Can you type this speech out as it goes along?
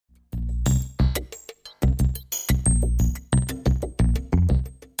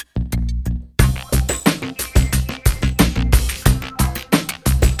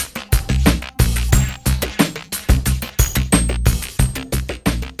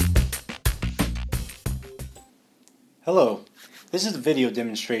Hello, this is a video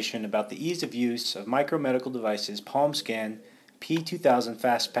demonstration about the ease of use of micromedical devices PalmScan P2000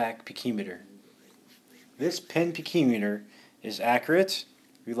 FastPach Pachymeter. This pen pachymeter is accurate,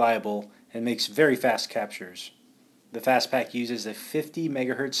 reliable, and makes very fast captures. The FastPach uses a 50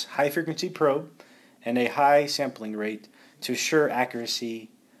 MHz high-frequency probe and a high sampling rate to assure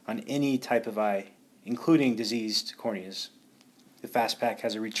accuracy on any type of eye, including diseased corneas. The FastPach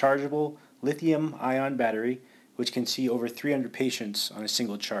has a rechargeable lithium-ion battery which can see over 300 patients on a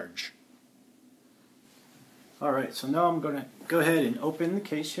single charge. Alright, so now I'm going to go ahead and open the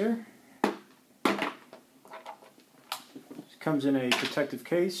case here. It comes in a protective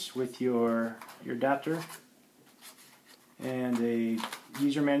case with your adapter and a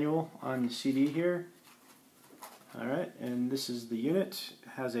user manual on the CD here. Alright, and this is the unit. It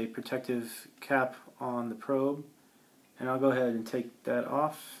has a protective cap on the probe, and I'll go ahead and take that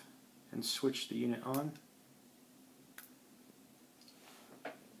off and switch the unit on.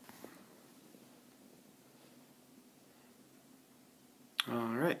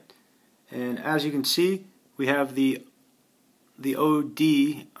 Alright, and as you can see, we have the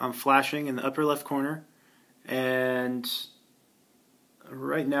OD flashing in the upper left corner, and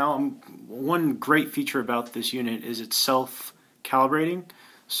right now one great feature about this unit is it's self-calibrating,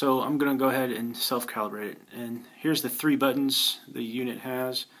 so I'm going to go ahead and self-calibrate it. And here's the 3 buttons the unit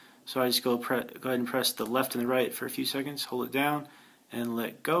has, so I just go ahead and press the left and the right for a few seconds, hold it down, and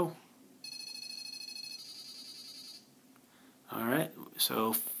let go. Alright,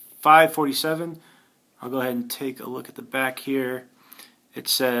 so 547. I'll go ahead and take a look at the back here. It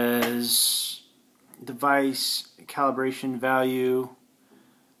says device calibration value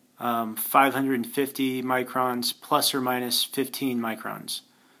 550 microns plus or minus 15 microns.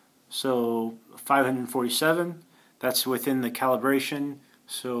 So 547, that's within the calibration,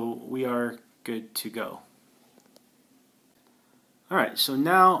 so we are good to go. Alright, so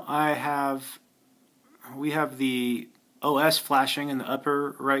now we have the OS flashing in the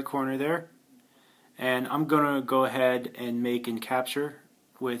upper right corner there, and I'm going to go ahead and make and capture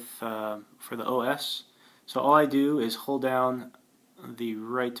with for the OS. So all I do is hold down the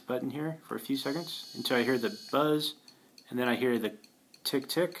right button here for a few seconds until I hear the buzz, and then I hear the tick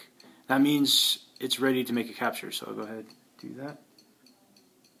tick. That means it's ready to make a capture, so I'll go ahead and do that.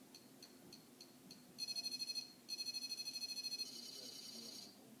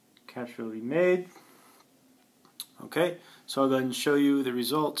 Capture will be made. Okay, so I'll go ahead and show you the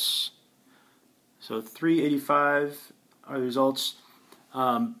results. So 385 are the results.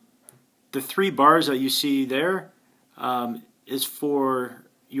 The 3 bars that you see there is for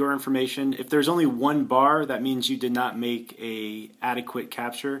your information. If there's only 1 bar, that means you did not make an adequate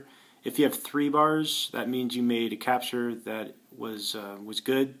capture. If you have 3 bars, that means you made a capture that was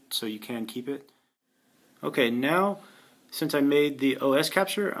good, so you can keep it. Okay, now since I made the OS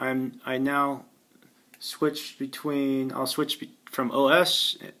capture, I now switch between, I'll switch from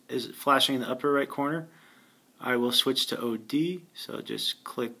OS, is flashing in the upper right corner. I will switch to OD, so just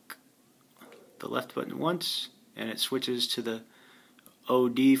click the left button once and it switches to the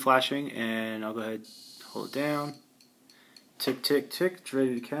OD flashing, and I'll go ahead and hold it down. Tick tick tick, it's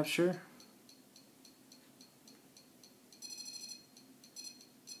ready to capture.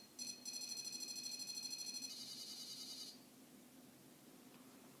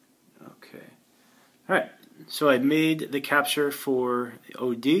 Okay. Alright, so I made the capture for the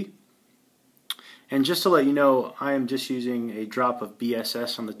OD, and just to let you know, I am just using a drop of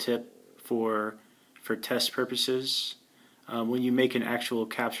BSS on the tip for test purposes. When you make an actual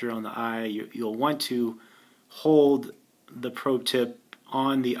capture on the eye, you'll want to hold the probe tip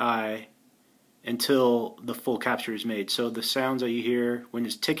on the eye until the full capture is made. So the sounds that you hear when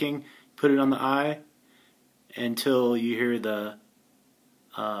it's ticking, put it on the eye until you hear the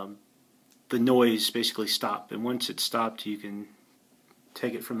noise basically stop, and once it's stopped you can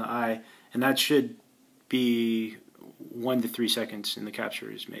take it from the eye, and that should be 1 to 3 seconds and the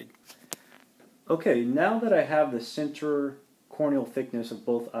capture is made. Okay, now that I have the center corneal thickness of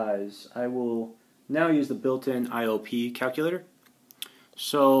both eyes, I will now use the built-in IOP calculator.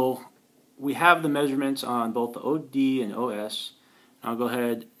 So we have the measurements on both the OD and OS. I'll go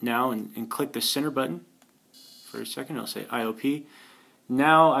ahead now and click the center button for a second. I'll say IOP.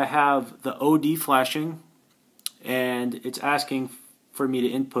 Now I have the OD flashing, and it's asking for me to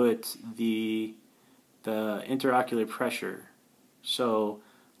input the interocular pressure. So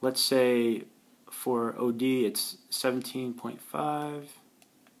let's say for OD it's 17.5.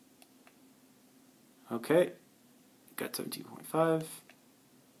 Okay, got 17.5.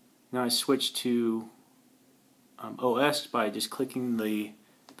 Now I switch to OS by just clicking the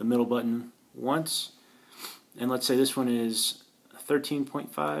middle button once. and let's say this one is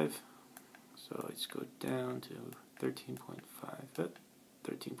 13.5. So let's go down to 13.5.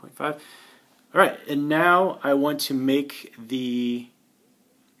 13.5. Alright, and now I want to make the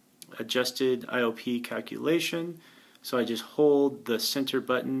adjusted IOP calculation. So I just hold the center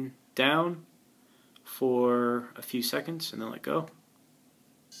button down for a few seconds and then let go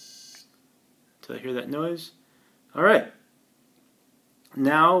until I hear that noise. Alright,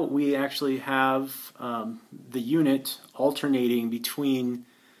 now we actually have the unit alternating between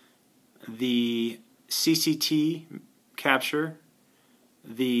the CCT capture,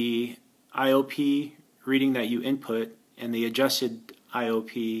 the IOP reading that you input, and the adjusted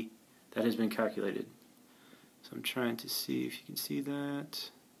IOP that has been calculated. So I'm trying to see if you can see that.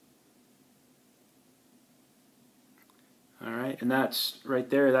 Alright, and that's right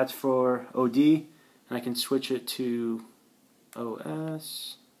there, that's for OD, and I can switch it to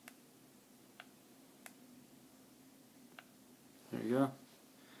OS. There you go.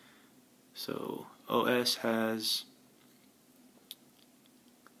 So OS has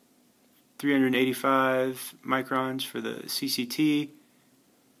 385 microns for the CCT,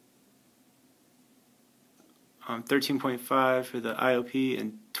 13.5 for the IOP,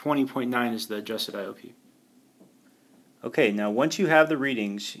 and 20.9 is the adjusted IOP. Okay, now once you have the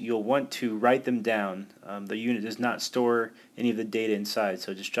readings, you'll want to write them down. The unit does not store any of the data inside,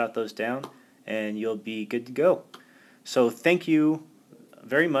 so just jot those down and you'll be good to go. So thank you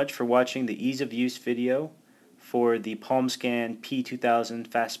very much for watching the ease of use video for the PalmScan P2000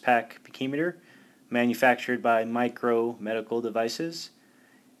 FastPach Pachymeter, manufactured by Micro Medical Devices.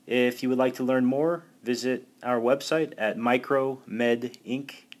 If you would like to learn more, visit our website at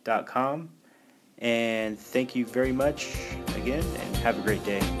micromedinc.com. And thank you very much again, and have a great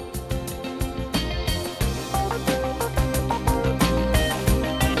day.